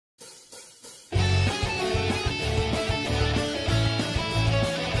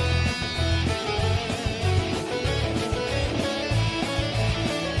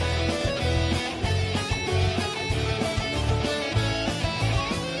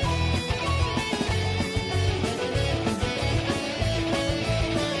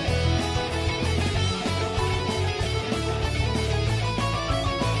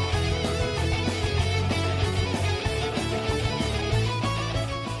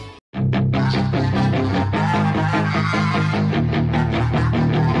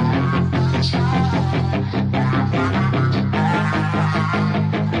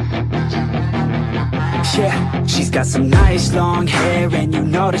She's got some nice long hair, and you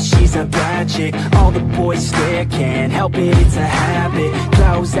know that she's a bad chick. All the boys stare, can't help it, it's a habit.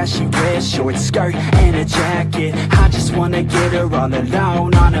 Clothes that she wears, short skirt and a jacket. I just wanna get her all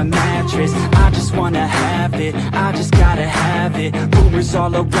alone on a mattress. I just wanna have it, I just gotta have it. Rumors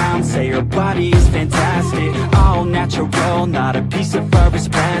all around say her body is fantastic. All natural, not a piece of fur is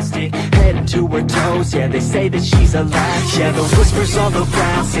plastic. Head to her toes, yeah, they say that she's a latch. Yeah, the whispers all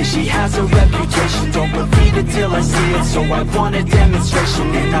around say she has a reputation. Don't believe it till I see it, so I want a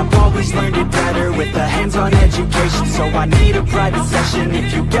demonstration. And I've always learned it better with a hands-on education. So I need a private session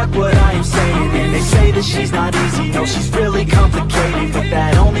if you get what I am saying. And they say that she's not easy, no, she's really complicated. But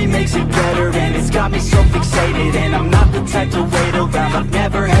that only makes it better, and it's got me so fixated. And I'm not the type to wait around, I've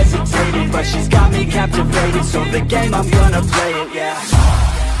never hesitated. But she's got me captivated, so the game, I'm gonna play it, yeah.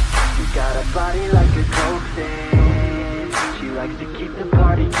 She got a body like a coke thing. She likes to keep the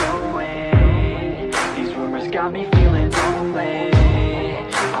party going. These rumors got me feeling lonely.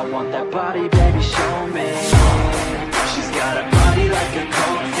 I want that body, baby, show me. She's got a body like a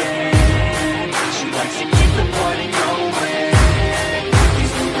coke thing. She likes to keep the party going.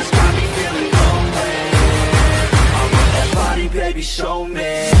 These rumors got me feeling lonely. I want that body, baby, show me.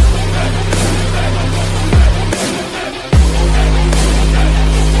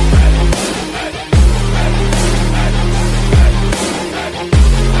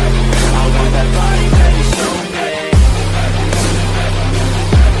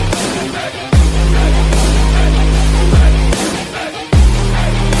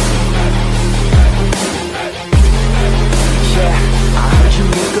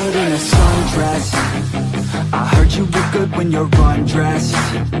 When you're undressed,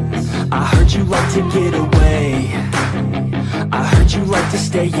 I heard you like to get away. I heard you like to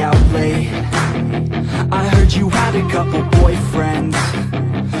stay out late. I heard you had a couple boyfriends.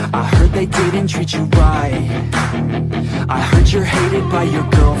 I heard they didn't treat you right. I heard you're hated by your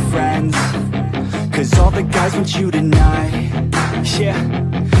girlfriends, 'cause all the guys want you tonight. Yeah,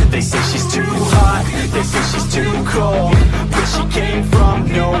 they say she's too hot, they say she's too cold. Where she came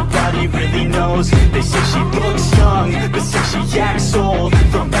from, nobody really knows. They say she looks young, but say she acts old.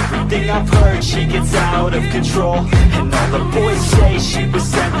 From everything I've heard, she gets out of control. And all the boys say she was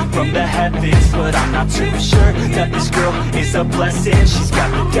sent from the heavens, but I'm not too sure that this girl is a blessing. She's got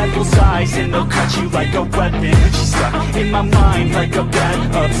the devil's eyes, and they'll cut you like a weapon. She's stuck in my mind like a bad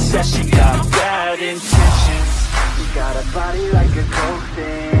obsession. Got bad intentions. She got a body like a coke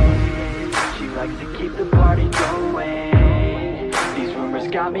thing. She likes to keep the party going. These rumors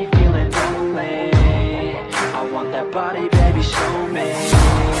got me feeling lonely. I want that body, baby, show me.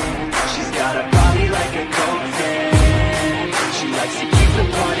 She's got a body like a coke thing. She likes to keep the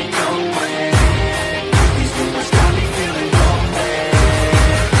party going. These rumors got me feeling lonely.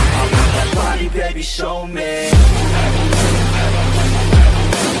 I want that body, baby, show me.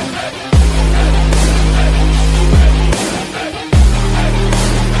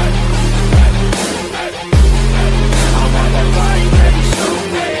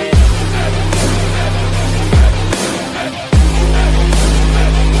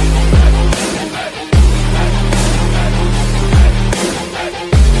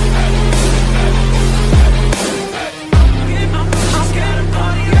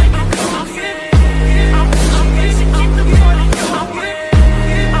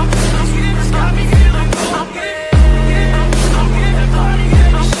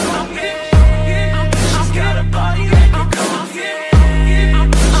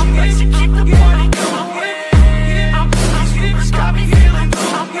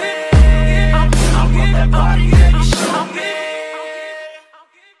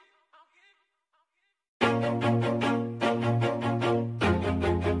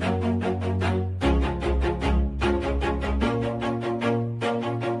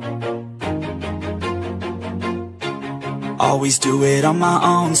 Always do it on my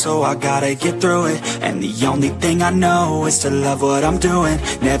own, so I gotta get through it. And the only thing I know is to love what I'm doing.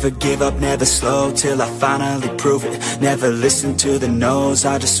 Never give up, never slow, till I finally prove it. Never listen to the no's,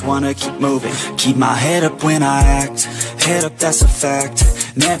 I just wanna keep moving. Keep my head up when I act, head up, that's a fact.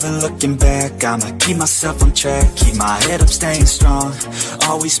 Never looking back, I'ma keep myself on track. Keep my head up, staying strong,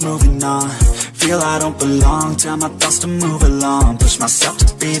 always moving on. Feel I don't belong, tell my thoughts to move along. Push myself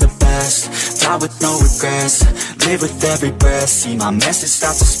to be the best, die with no regrets, live with every breath. See my message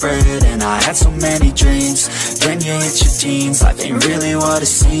start to spread, and I had so many dreams. Then you hit your teens, life ain't really what it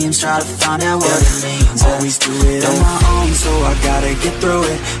seems. Try to find out what it means. Always do it on my own, so I gotta get through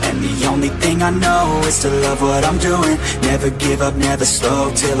it. And the only thing I know is to love what I'm doing. Never give up, never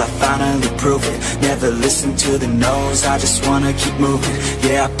slow, till I finally prove it. Never listen to the no's, I just wanna keep moving.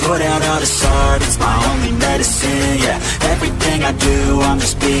 Yeah, I put out all this art, it's my only medicine. Yeah, everything I do, I'm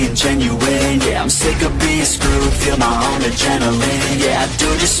just being genuine. Yeah, I'm sick of being screwed, feel my own adrenaline. Yeah, I do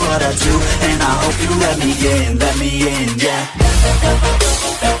just what I do, and I hope you let me in, yeah.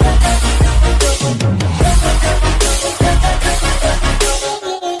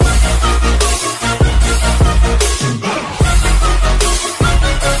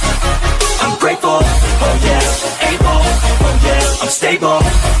 I'm grateful, oh yeah, able, oh yeah, I'm stable,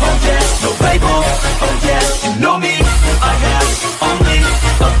 oh yeah, no label, oh yeah, you know me, I have only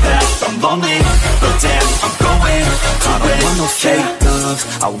a path, I'm lonely, but damn, I'm going to win. I want no fake love,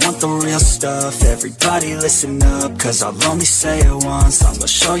 I want the real stuff. Everybody listen up, cause I'll only say it once. I'm gonna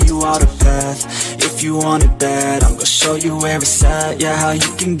show you all the path, if you want it bad. I'm gonna show you where it's at, yeah, how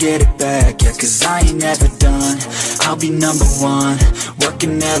you can get it back. Yeah, cause I ain't never done, I'll be number one.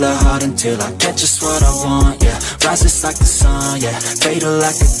 Working hella hard until I get just what I want, yeah. Rises like the sun, yeah, fatal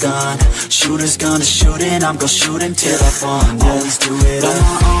like a gun. Shooters gonna shoot and I'm gonna shoot until I fall, yeah. Always do it on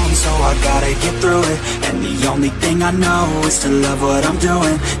my own, so I gotta get through it. And the only thing I know is to love what I'm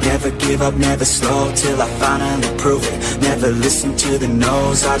doing. Never give up, never slow, till I finally prove it. Never listen to the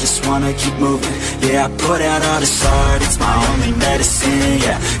no's, I just wanna keep moving. Yeah, I put out all this art, it's my only medicine.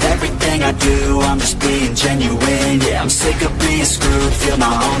 Yeah, everything I do, I'm just being genuine. Yeah, I'm sick of being screwed, feel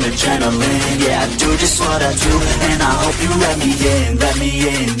my own adrenaline. Yeah, I do just what I do, and I hope you let me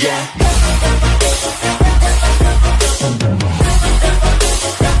in, yeah.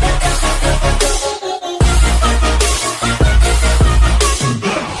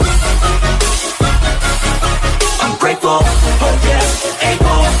 I'm grateful, oh yeah,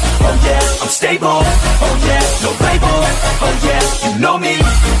 able, oh yeah, I'm stable, oh yeah, no label, oh yeah, you know me,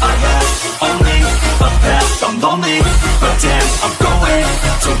 I have only a path, I'm lonely, but damn, I'm going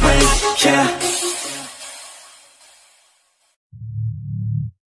to win, yeah.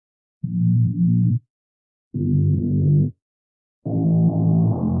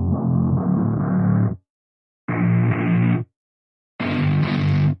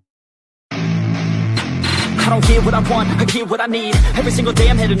 I don't get what I want, I get what I need. Every single day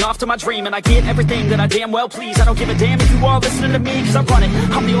I'm heading off to my dream, and I get everything that I damn well please. I don't give a damn if you all listening to me, cause I run it.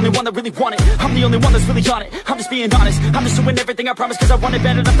 I'm the only one that really want it, I'm the only one that's really on it. I'm just being honest, I'm just doing everything I promise, cause I want it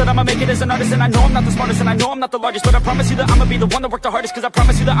bad enough that I'ma make it as an artist. And I know I'm not the smartest, and I know I'm not the largest, but I promise you that I'ma be the one that worked the hardest. Cause I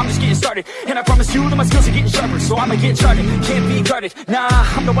promise you that I'm just getting started, and I promise you that my skills are getting sharper. So I'ma get charted, can't be guarded. Nah,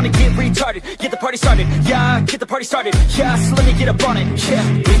 I'm the one to get retarded. Get the party started, yeah, get the party started. Yeah, so let me get up on it, yeah.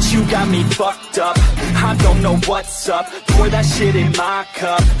 Bitch, you got me fucked up, I don't know what's up. Pour that shit in my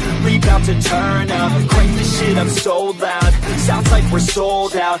cup, we bout to turn up. Crank this shit up so loud, sounds like we're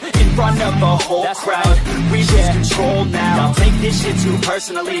sold out. In front of a whole crowd, we lose control now. Don't take this shit too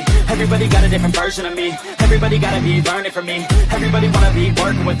personally, everybody got a different version of me. Everybody gotta be learning from me, everybody wanna be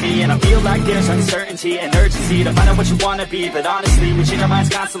working with me. And I feel like there's uncertainty and urgency to find out what you wanna be. But honestly, we change our minds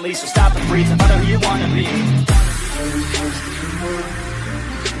constantly, so stop and breathe and find out who you wanna be.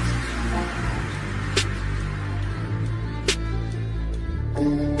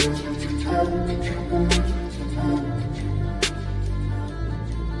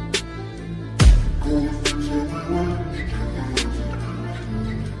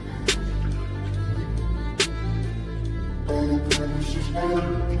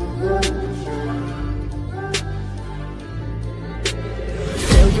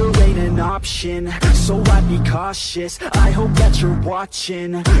 Failure ain't an option, so I'd be cautious. I hope that you're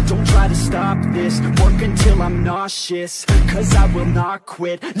watching, don't try to stop this. Work until I'm nauseous, cause I will not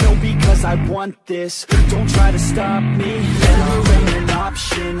quit. No, because I want this, don't try to stop me. Failure ain't an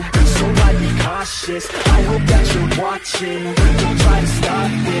option, so I'd be cautious. I hope that you're watching, don't try to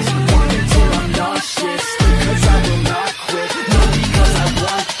stop this. Work until I'm nauseous, cause I will not quit. No, because I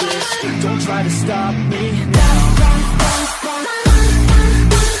want this, don't try to stop me.